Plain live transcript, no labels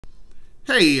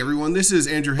Hey everyone, this is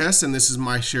Andrew Hess and this is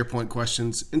my SharePoint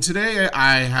questions. And today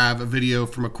I have a video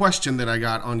from a question that I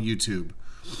got on YouTube.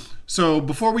 So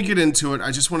before we get into it,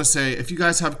 I just want to say if you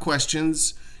guys have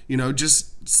questions,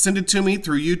 just send it to me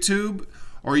through YouTube,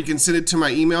 or you can send it to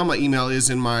my email. My email is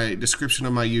in my description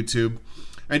of my YouTube.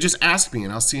 And just ask me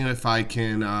and I'll see if I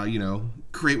can,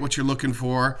 create what you're looking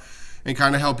for and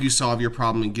kind of help you solve your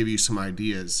problem and give you some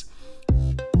ideas.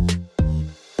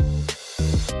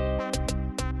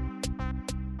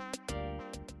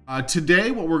 Today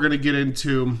what we're going to get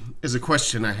into is a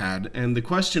question I had, and the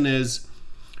question is,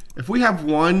 if we have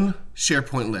one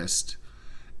SharePoint list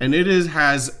and it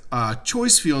has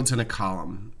choice fields in a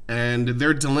column and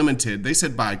they're delimited, they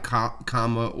said by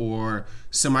comma or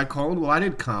semicolon. Well, I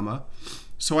did comma,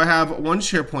 so I have one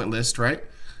SharePoint list, right,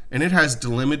 and it has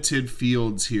delimited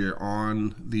fields here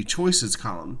on the choices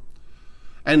column,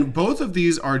 and both of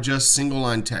these are just single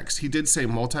line text. He did say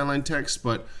multi-line text,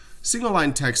 but single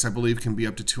line text, I believe, can be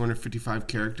up to 255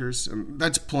 characters, and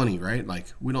that's plenty, right? Like,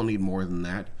 we don't need more than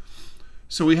that.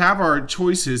 So we have our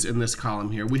choices in this column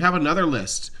here. We have another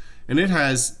list, and it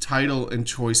has title and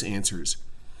choice answers.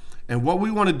 And what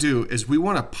we want to do is we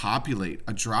want to populate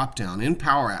a drop-down in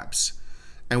PowerApps,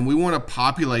 and we want to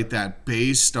populate that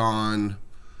based on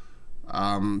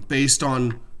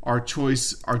our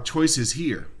choices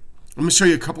here. I'm going to show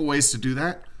you a couple ways to do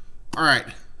that. All right.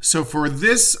 So for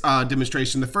this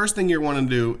demonstration, the first thing you want to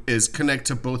do is connect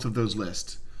to both of those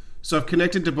lists. So I've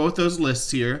connected to both those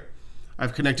lists here.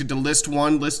 I've connected to list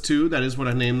 1, list 2, that is what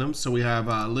I named them. So we have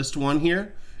list 1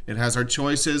 here. It has our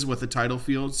choices with the title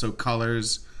field, so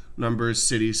colors, numbers,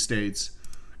 cities, states.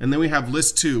 And then we have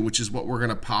list 2, which is what we're going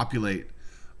to populate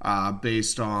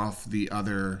based off the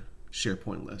other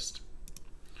SharePoint list.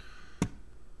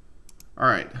 All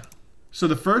right, so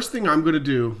the first thing I'm going to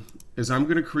do is I'm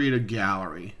going to create a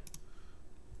gallery.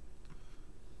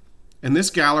 And this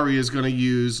gallery is going to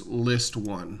use list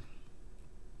 1.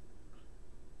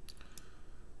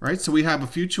 Right, so we have a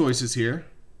few choices here.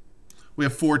 We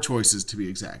have 4 choices to be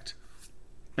exact.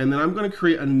 And then I'm going to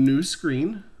create a new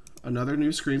screen, another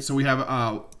new screen. So we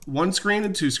have 1 screen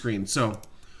and 2 screens. So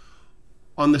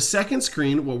on the second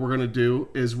screen, what we're going to do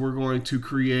is we're going to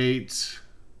create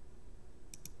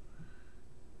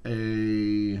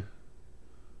a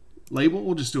label.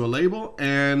 We'll just do a label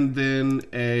and then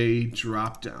a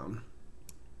drop down.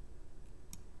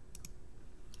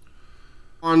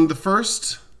 On the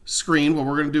first screen, what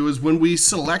we're going to do is when we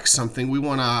select something, we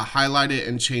want to highlight it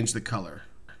and change the color.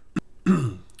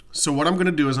 So what I'm going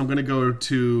to do is I'm going to go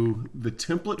to the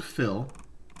template fill,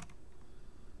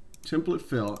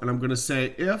 and I'm going to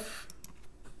say if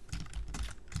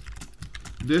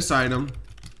this item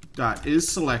dot is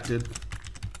selected,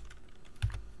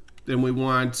 then we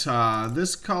want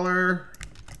this color,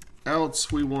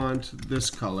 else we want this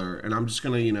color. And I'm just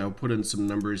going to, put in some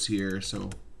numbers here.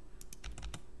 So,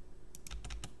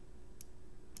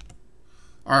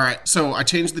 all right, so I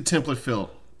changed the template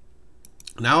fill.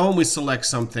 Now when we select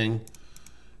something,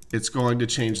 it's going to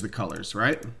change the colors,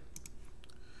 right?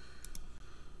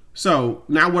 So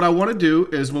now what I want to do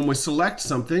is when we select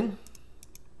something,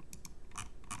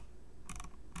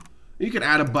 you can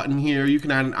add a button here, you can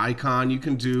add an icon, you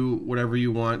can do whatever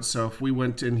you want. So if we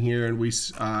went in here and we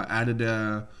added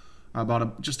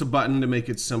just a button to make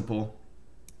it simple,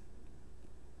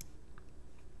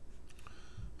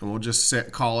 and we'll just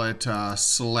call it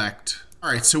select.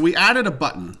 All right, so we added a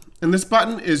button, and this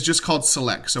button is just called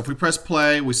select. So if we press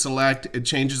play, we select, it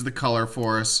changes the color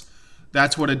for us.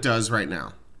 That's what it does right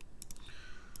now.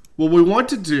 What we want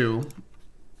to do,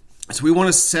 so we want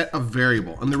to set a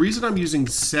variable, and the reason I'm using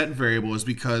set variable is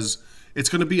because it's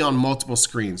going to be on multiple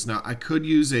screens. Now I could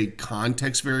use a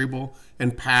context variable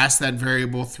and pass that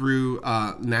variable through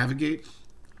navigate,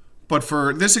 but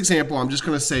for this example I'm just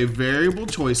going to say variable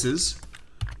choices,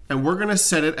 and we're going to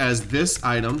set it as this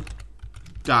item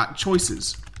dot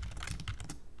choices.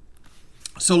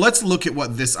 So let's look at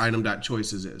what this item dot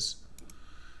choices is.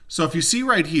 So if you see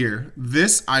right here,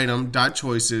 this item dot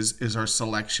choices is our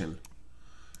selection.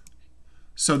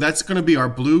 So that's going to be our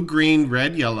blue, green,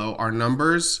 red, yellow, our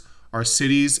numbers, our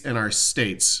cities, and our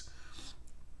states.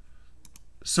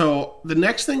 So the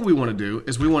next thing we want to do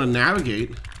is we want to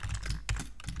navigate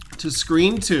to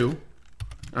screen 2.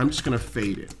 I'm just going to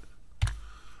fade it.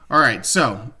 All right,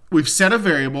 so we've set a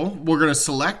variable. We're going to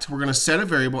select, we're going to set a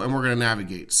variable, and we're going to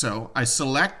navigate. So I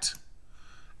select,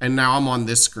 and now I'm on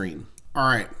this screen. All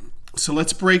right, so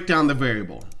let's break down the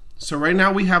variable. So right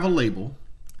now we have a label.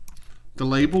 The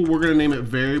label, we're going to name it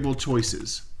variable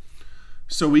choices.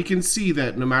 So we can see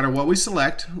that no matter what we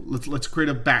select, let's create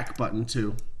a back button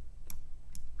too.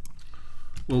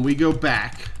 When we go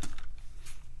back,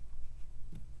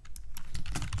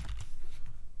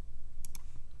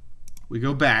 We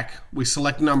go back, we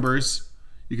select numbers.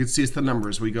 You can see it's the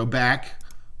numbers. We go back,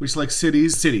 we select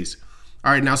cities.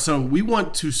 All right, now so we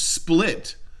want to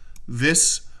split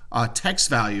this text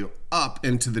value up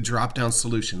into the drop-down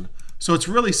solution. So it's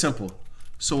really simple.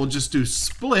 So we'll just do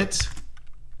split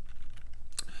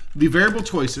the variable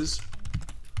choices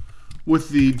with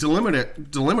the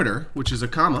delimiter, which is a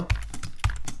comma.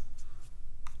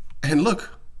 And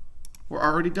look, we're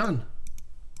already done.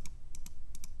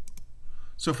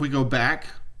 So if we go back,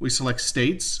 we select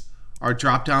states. Our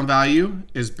drop-down value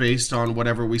is based on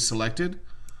whatever we selected.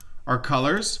 Our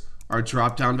colors, our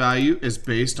drop-down value is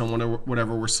based on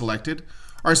whatever we're selected.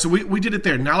 All right, so we did it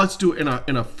there. Now let's do it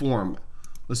in a form.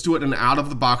 Let's do it in an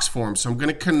out-of-the-box form. So I'm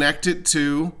going to connect it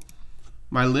to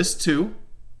my list 2.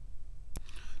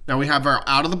 Now we have our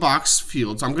out-of-the-box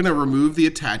fields. I'm going to remove the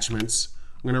attachments.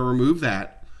 I'm going to remove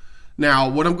that. Now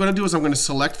what I'm going to do is I'm going to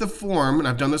select the form, and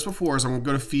I've done this before, so I'm going to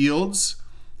go to Fields,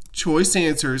 Choice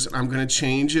Answers, and I'm going to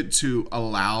change it to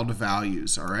allowed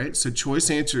values. All right, so Choice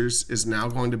Answers is now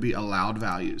going to be allowed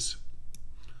values.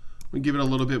 We give it a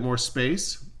little bit more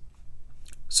space.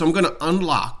 So I'm going to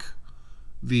unlock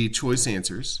the Choice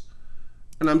Answers,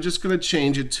 and I'm just going to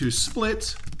change it to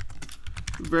split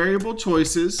variable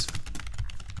choices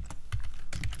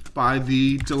by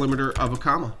the delimiter of a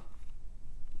comma.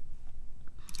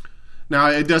 Now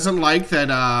it doesn't like that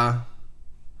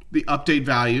the update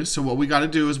value, so what we got to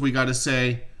do is we got to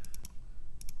say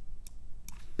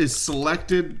is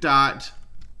selected dot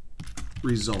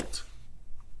result.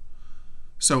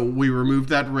 So we remove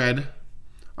that red.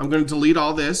 I'm going to delete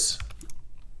all this.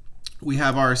 We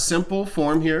have our simple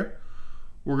form here.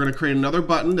 We're going to create another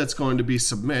button that's going to be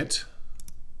submit.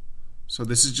 So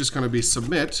this is just going to be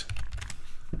submit.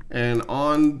 And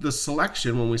on the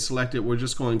selection, when we select it, we're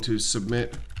just going to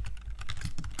submit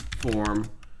form.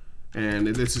 And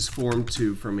this is form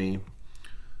 2 for me.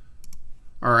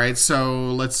 All right, so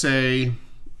let's say,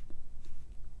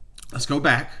 let's go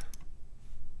back.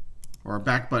 Or our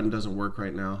back button doesn't work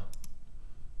right now.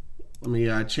 Let me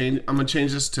change, I'm gonna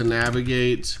change this to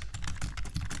navigate,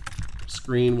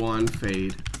 screen 1,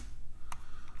 fade.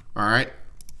 All right,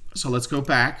 so let's go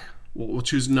back. We'll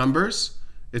choose numbers.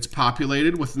 It's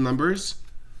populated with numbers.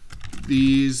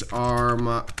 These are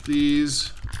my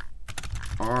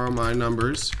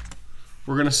numbers.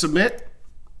 We're going to submit.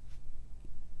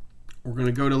 We're going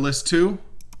to go to list 2,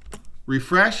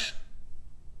 refresh.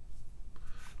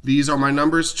 These are my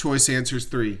numbers, choice answers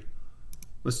 3.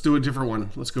 Let's do a different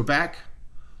one. Let's go back.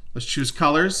 Let's choose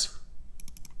colors.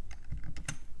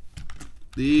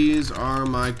 These are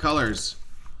my colors.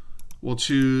 We'll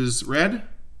choose red,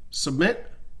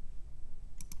 submit,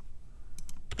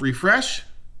 refresh.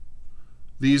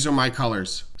 These are my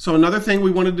colors. So another thing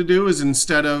we wanted to do is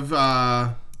instead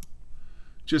of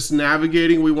just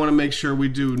navigating, we want to make sure we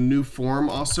do new form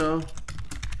also.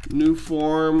 New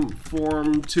form,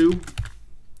 form 2.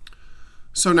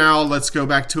 So now let's go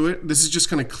back to it. This is just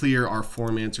going to clear our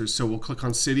form answers. So we'll click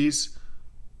on cities.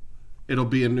 It'll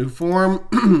be a new form.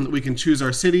 We can choose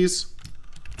our cities,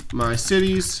 my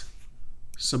cities,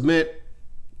 submit.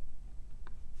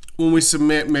 When we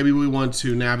submit, maybe we want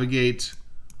to navigate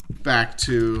back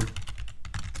to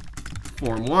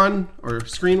form 1, or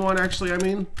screen 1 actually, I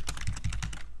mean,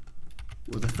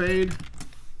 with a fade.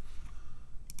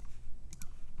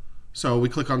 So we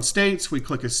click on states, we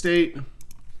click a state,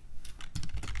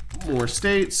 more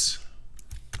states,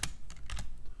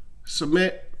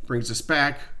 submit, brings us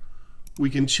back. We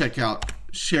can check out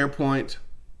SharePoint.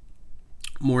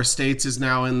 More states is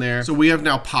now in there. So we have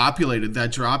now populated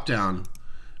that dropdown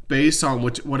based on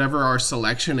whatever our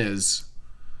selection is.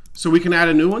 So we can add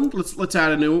a new one. Let's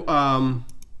add a new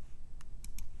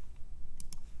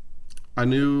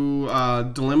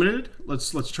delimited.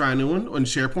 Let's try a new one on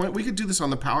SharePoint. We could do this on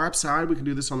the PowerApps side. We can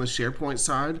do this on the SharePoint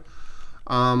side.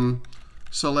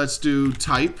 So let's do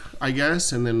type, I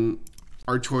guess, and then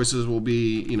our choices will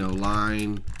be, you know,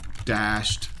 line,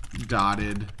 dashed,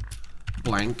 dotted,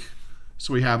 blank.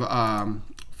 So we have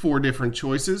 4 different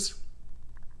choices.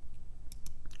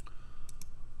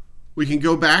 We can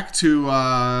go back to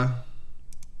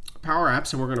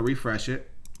PowerApps and we're going to refresh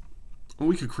it.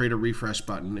 We could create a refresh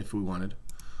button if we wanted.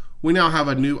 We now have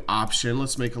a new option.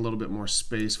 Let's make a little bit more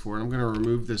space for it. I'm going to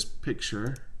remove this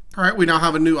picture. All right, we now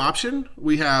have a new option.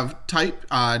 We have type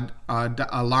a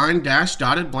line, dash,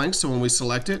 dotted, blank. So when we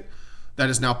select it, that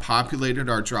has now populated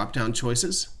our drop-down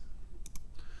choices.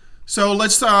 So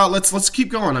let's keep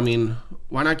going. I mean,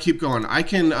 why not keep going? I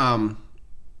can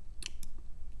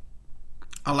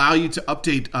allow you to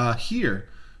update here.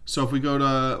 So if we go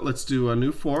to, let's do a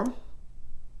new form.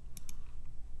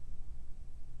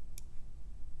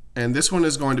 And this one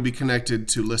is going to be connected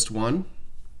to list 1.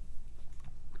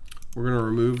 We're going to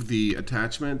remove the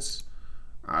attachments.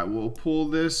 I will pull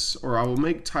this, or I will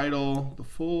make title the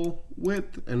full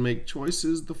width and make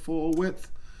choices the full width.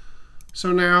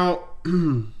 So now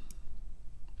what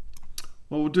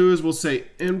we'll do is we'll say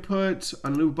input, a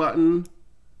new button.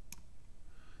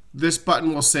 This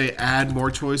button will say add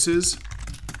more choices.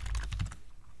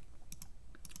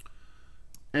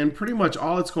 And pretty much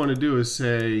all it's going to do is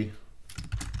say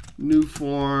new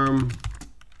form,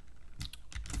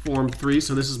 form 3.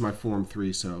 So this is my form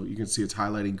 3. So you can see it's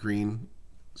highlighting green.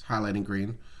 It's highlighting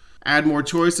green. Add more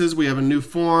choices. We have a new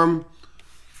form.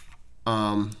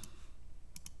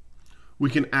 We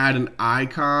can add an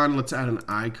icon. Let's add an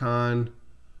icon.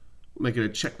 Make it a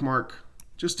check mark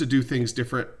just to do things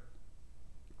different.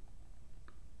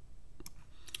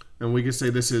 And we can say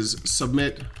this is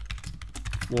submit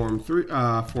form 3.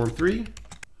 Form 3.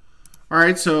 All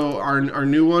right, so our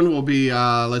new one will be,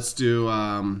 let's do,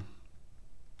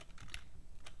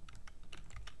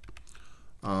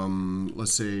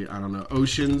 let's say, I don't know,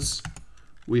 oceans.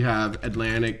 We have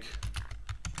Atlantic,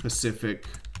 Pacific,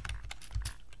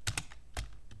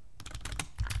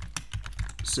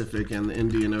 and the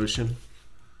Indian Ocean.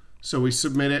 So we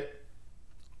submit it.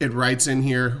 It writes in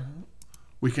here.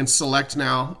 We can select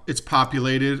now. It's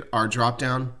populated our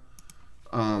dropdown.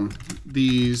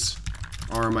 These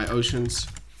are my oceans.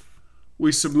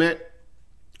 We submit.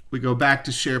 We go back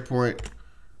to SharePoint,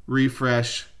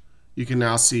 refresh. You can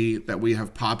now see that we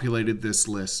have populated this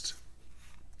list.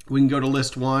 We can go to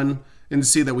list 1 and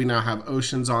see that we now have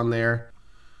oceans on there.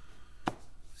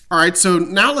 All right, so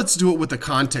now let's do it with the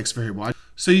context variable.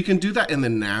 So you can do that in the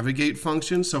navigate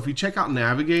function. So if we check out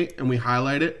navigate and we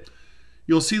highlight it,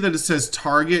 you'll see that it says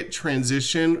target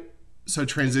transition. So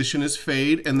transition is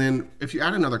fade. And then if you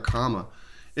add another comma,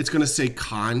 it's going to say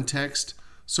context.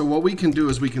 So what we can do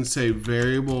is we can say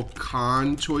variable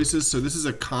ConChoices. So this is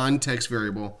a context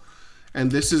variable. And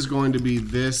this is going to be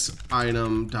this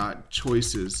item dot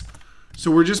choices. So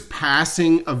we're just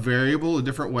passing a variable a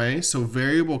different way. So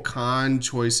variable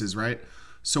ConChoices, right?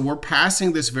 So we're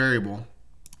passing this variable.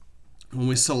 When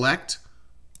we select,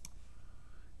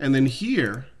 and then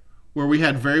here, where we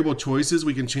had variable choices,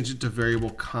 we can change it to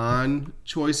variable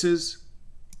ConChoices.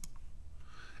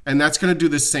 And that's going to do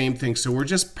the same thing. So we're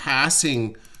just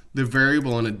passing the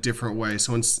variable in a different way.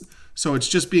 So it's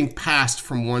just being passed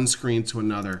from one screen to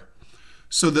another.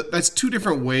 So that's 2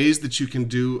 different ways that you can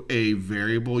do a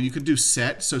variable. You could do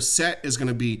set. So set is going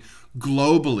to be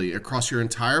globally across your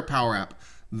entire Power App.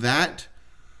 That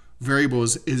variable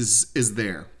is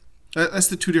there. That's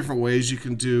the 2 different ways you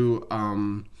can do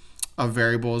of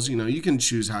variables. You know, you can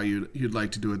choose how you'd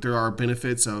like to do it. There are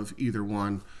benefits of either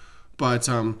one. But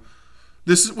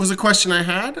this was a question I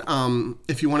had.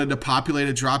 If you wanted to populate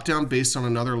a dropdown based on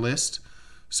another list.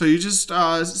 So you just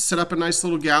set up a nice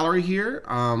little gallery here.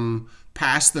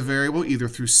 Pass the variable either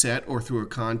through set or through a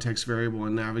context variable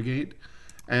and navigate.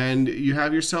 And you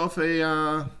have yourself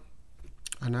a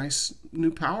nice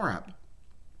new Power App.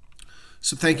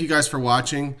 So thank you guys for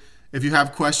watching. If you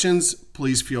have questions,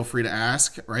 please feel free to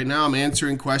ask. Right now I'm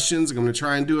answering questions. I'm going to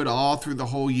try and do it all through the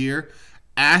whole year.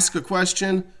 Ask a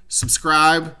question,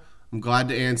 subscribe. I'm glad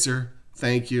to answer.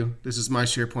 Thank you. This is my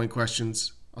SharePoint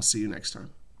questions. I'll see you next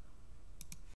time.